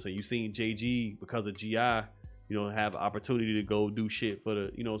what I'm saying? You seen JG because of GI, you know, have opportunity to go do shit for the,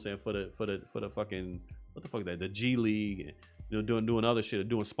 you know what I'm saying, for the fucking, what the fuck is that, the G League, and, you know, doing other shit,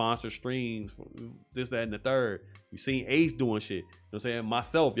 doing sponsor streams, this, that, and the third. You seen Ace doing shit. You know what I'm saying?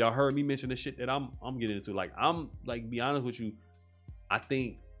 Myself, y'all heard me mention the shit that I'm getting into. Like, I'm like, be honest with you, I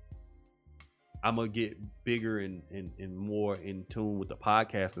think I'm gonna get bigger and more in tune with the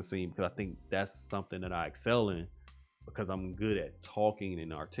podcasting scene, because I think that's something that I excel in, because I'm good at talking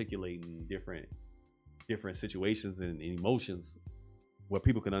and articulating different situations and emotions where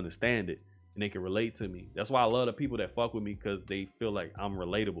people can understand it and they can relate to me. That's why I love the people that fuck with me, because they feel like I'm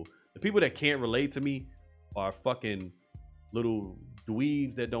relatable. The people that can't relate to me are fucking little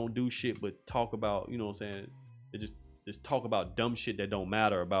dweebs that don't do shit but talk about, you know what I'm saying, they just talk about dumb shit that don't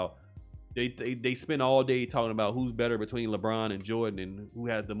matter. About they spend all day talking about who's better between LeBron and Jordan and who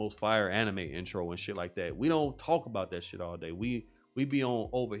has the most fire anime intro and shit like that. We don't talk about that shit all day. We be on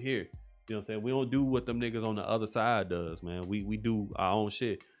over here. You know what I'm saying? We don't do what them niggas on the other side does, man. We do our own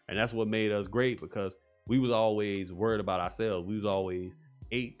shit. And that's what made us great, because we was always worried about ourselves. We was always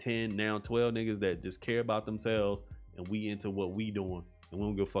 8, 10, now 12 niggas that just care about themselves, and we into what we doing. And we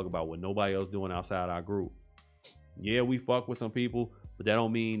don't give a fuck about what nobody else doing outside our group. Yeah, we fuck with some people, but that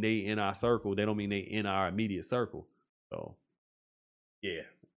don't mean they in our circle. They don't mean they in our immediate circle. So, yeah.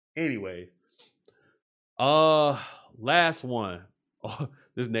 Anyways. Last one. Oh,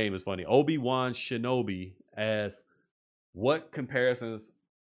 this name is funny. Obi-Wan Shinobi asks, what comparisons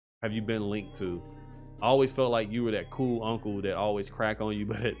have you been linked to? I always felt like you were that cool uncle that always crack on you,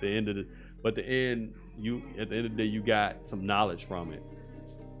 but at the end of the day, you got some knowledge from it.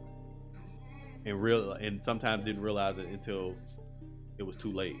 And sometimes didn't realize it until it was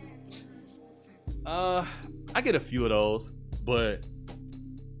too late. I get a few of those, but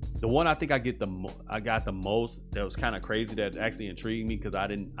the one I think I got the most that was kind of crazy, that actually intrigued me, because I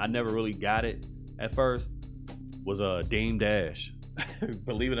never really got it at first, was Dame Dash.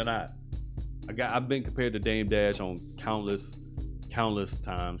 Believe it or not, I've been compared to Dame Dash on countless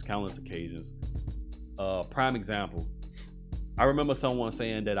times, countless occasions. Prime example, I remember someone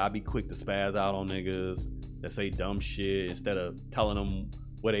saying that I be quick to spaz out on niggas that say dumb shit instead of telling them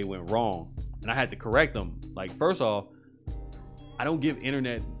where they went wrong, and I had to correct them. Like, first off, I don't give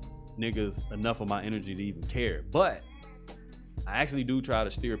internet niggas enough of my energy to even care, but I actually do try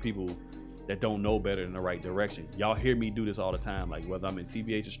to steer people that don't know better in the right direction. Y'all hear me do this all the time, like whether I'm in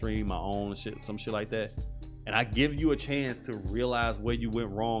TBH stream, my own shit, some shit like that, and I give you a chance to realize where you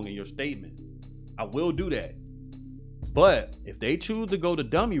went wrong in your statement. I will do that. But if they choose to go the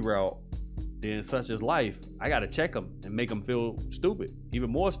dummy route, then such is life. I gotta check them and make them feel stupid, even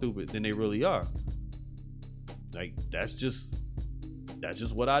more stupid than they really are. Like, that's just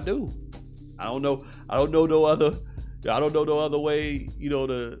what I do. I don't know no other way, you know,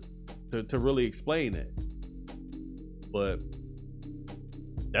 to really explain it. But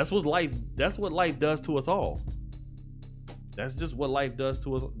that's what life does to us all. That's just what life does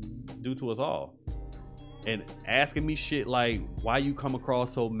do to us all. And asking me shit like, why you come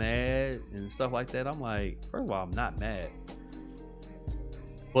across so mad and stuff like that, I'm like, first of all, I'm not mad.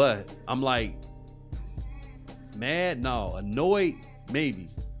 But I'm like, mad? No. Annoyed? Maybe.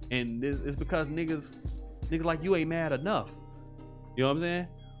 And it's because niggas like you ain't mad enough. You know what I'm saying?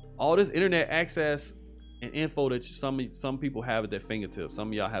 All this internet access and info that some people have at their fingertips. Some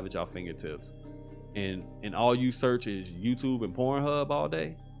of y'all have at y'all fingertips. And all you search is YouTube and Pornhub all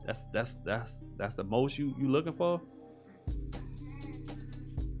day. That's the most you looking for.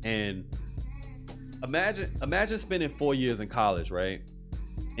 And imagine spending 4 years in college, right?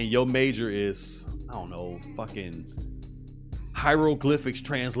 And your major is, I don't know, fucking hieroglyphics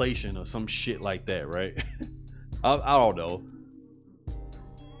translation or some shit like that, right? I don't know.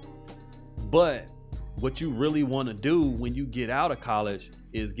 But what you really want to do when you get out of college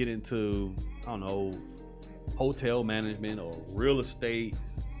is get into, I don't know, hotel management or real estate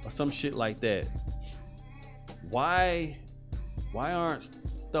or some shit like that. Why aren't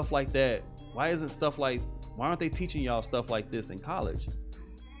stuff like that? Why isn't stuff like Why aren't they teaching y'all stuff like this in college?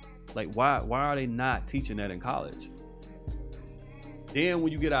 Like, why are they not teaching that in college? Then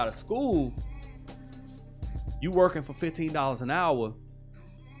when you get out of school, you working for $15 an hour,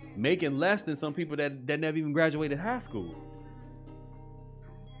 making less than some people that never even graduated high school.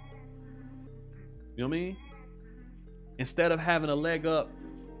 You know what I mean? Instead of having a leg up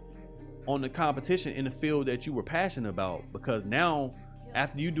on the competition in the field that you were passionate about, because now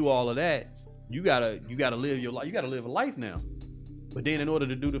after you do all of that, you gotta live your life. You gotta live a life now. But then in order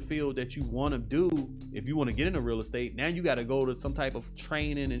to do the field that you want to do, if you want to get into real estate, now you got to go to some type of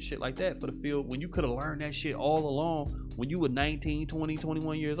training and shit like that for the field, when you could have learned that shit all along when you were 19, 20,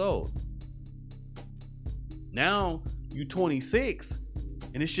 21 years old. Now you 26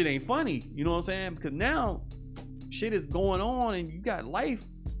 and this shit ain't funny. You know what I'm saying? Because now shit is going on and you got life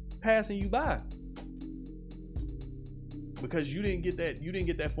passing you by because you didn't get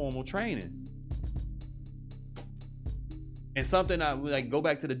that formal training. And something I like, go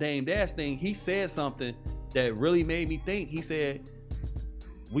back to the Dame Dash thing. He said something that really made me think. He said,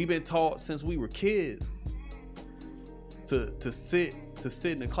 we've been taught since we were kids to sit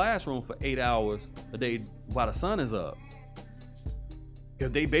in the classroom for 8 hours a day while the sun is up.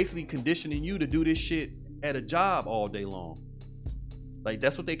 Because they basically conditioning you to do this shit at a job all day long. Like,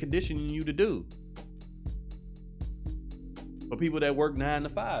 that's what they conditioning you to do. For people that work 9 to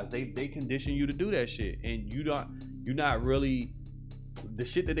 5, they condition you to do that shit. And you're not really, the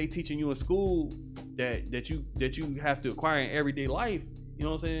shit that they teaching you in school that you have to acquire in everyday life, you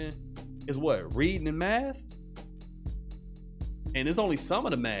know what I'm saying, is what? Reading and math? And it's only some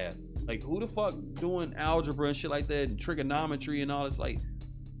of the math. Like, who the fuck doing algebra and shit like that and trigonometry and all this? Like,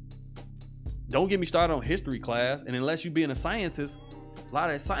 don't get me started on history class. And unless you being a scientist, a lot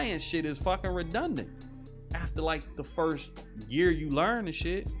of that science shit is fucking redundant. After like the first year you learn the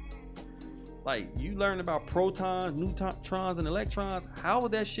shit. Like, you learn about protons, neutrons, and electrons. How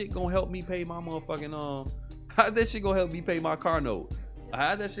is that shit gonna help me pay my motherfucking how's that shit gonna help me pay my car note?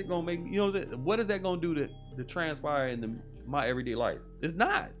 How's that shit gonna make me, you know what is that gonna do to transpire into my everyday life? It's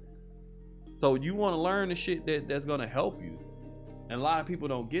not. So you want to learn the shit that's gonna help you. And a lot of people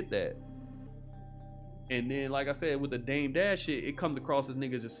don't get that. And then, like I said, with the Dame Dash shit, it comes across as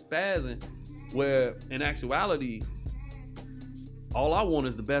niggas just spazzing, where in actuality, all I want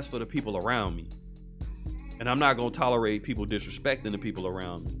is the best for the people around me. And I'm not going to tolerate people disrespecting the people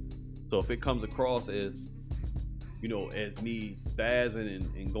around me. So if it comes across as, you know, as me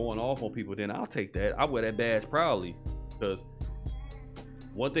spazzing and going off on people, then I'll take that. I wear that badge proudly. Because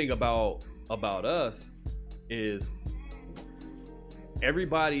one thing about us is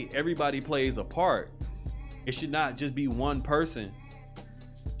everybody plays a part. It should not just be one person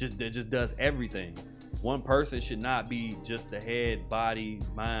that just does everything. One person should not be just the head, body,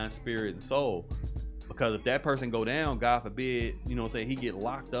 mind, spirit, and soul. Because if that person go down, God forbid, you know what I'm saying, he get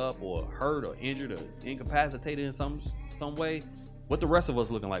locked up or hurt or injured or incapacitated in some way, what the rest of us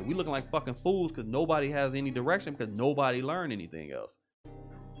looking like? We looking like fucking fools because nobody has any direction, because nobody learned anything else.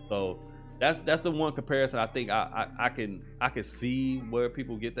 So that's the one comparison I think I can see where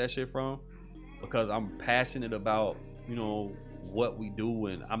people get that shit from, because I'm passionate about, you know, what we do,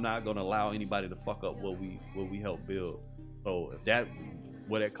 and I'm not gonna allow anybody to fuck up what we help build. So if that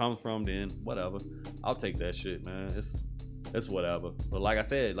where that comes from, then whatever, I'll take that shit, man. It's whatever. But like I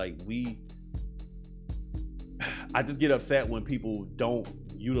said, like I just get upset when people don't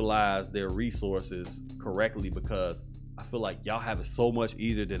utilize their resources correctly, because I feel like y'all have it so much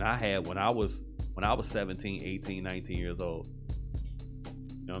easier than I had when I was 17, 18, 19 years old.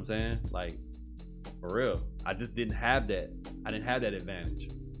 You know what I'm saying? Like, for real. I just didn't have that. I didn't have that advantage.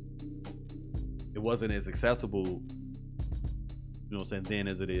 It wasn't as accessible, you know what I'm saying, then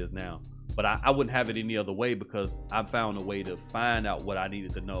as it is now. But I wouldn't have it any other way, because I found a way to find out what I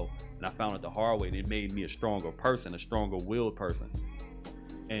needed to know. And I found it the hard way, and it made me a stronger person, a stronger willed person.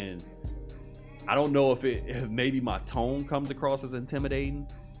 And I don't know if maybe my tone comes across as intimidating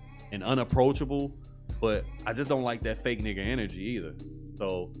and unapproachable, but I just don't like that fake nigga energy either.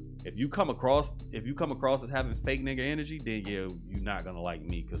 So if you come across as having fake nigga energy, then yeah, you're not gonna like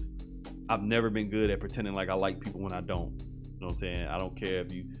me, because I've never been good at pretending like I like people when I don't. You know what I'm saying? I don't care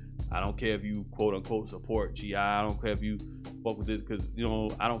if you quote unquote support GI. I don't care if you fuck with this, because, you know,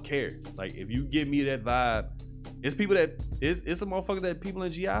 I don't care. Like, if you give me that vibe, it's people it's some motherfuckers that people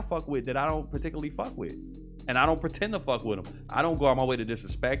in GI fuck with that I don't particularly fuck with. And I don't pretend to fuck with them. I don't go out my way to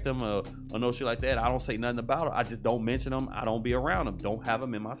disrespect them or no shit like that. I don't say nothing about them. I just don't mention them. I don't be around them. Don't have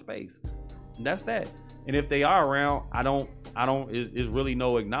them in my space. And that's that. And if they are around, it's really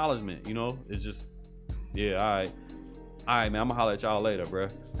no acknowledgement, you know? It's just, yeah, all right, man, I'm gonna holler at y'all later, bro.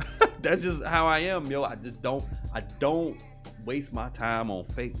 That's just how I am, yo. I don't waste my time on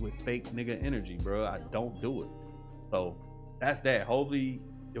fake nigga energy, bro. I don't do it. So that's that. Hopefully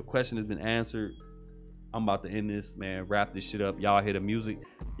your question has been answered. I'm about to end this, man. Wrap this shit up. Y'all hear the music.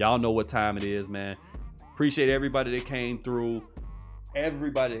 Y'all know what time it is, man. Appreciate everybody that came through.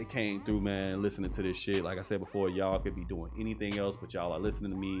 Everybody that came through, man, listening to this shit. Like I said before, y'all could be doing anything else, but y'all are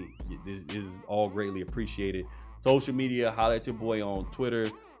listening to me. It is all greatly appreciated. Social media, holla at your boy on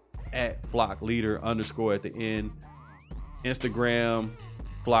Twitter at flockleader _ at the end. Instagram,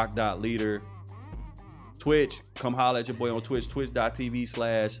 flock.leader. Twitch, come holla at your boy on Twitch,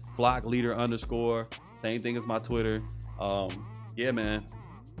 twitch.tv/flockleader _ Same thing as my Twitter. Yeah, man.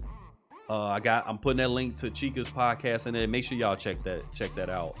 I'm putting that link to Chica's podcast in there. Make sure y'all check that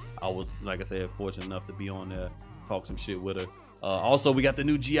out. I was, like I said, fortunate enough to be on there, talk some shit with her. Also, we got the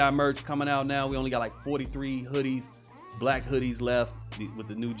new GI merch coming out now. We only got like 43 hoodies, black hoodies left with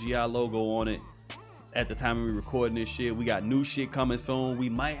the new GI logo on it. At the time we recording this shit, we got new shit coming soon. We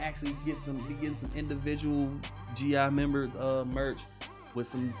might actually be getting some individual GI member merch with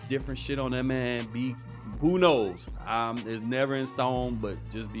some different shit on that, man. Who knows? It's never in stone, but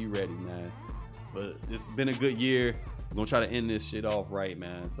just be ready, man. But it's been a good year. I'm gonna try to end this shit off right,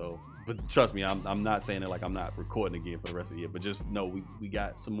 man. So, but trust me, I'm not saying it like I'm not recording again for the rest of the year, but just know we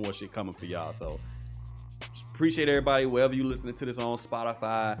got some more shit coming for y'all. So appreciate everybody, wherever you listening to this on,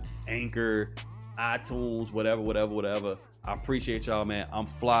 Spotify, Anchor, iTunes, whatever. I appreciate y'all, man. I'm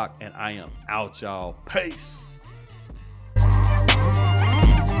Flock, and I am out, y'all. Peace.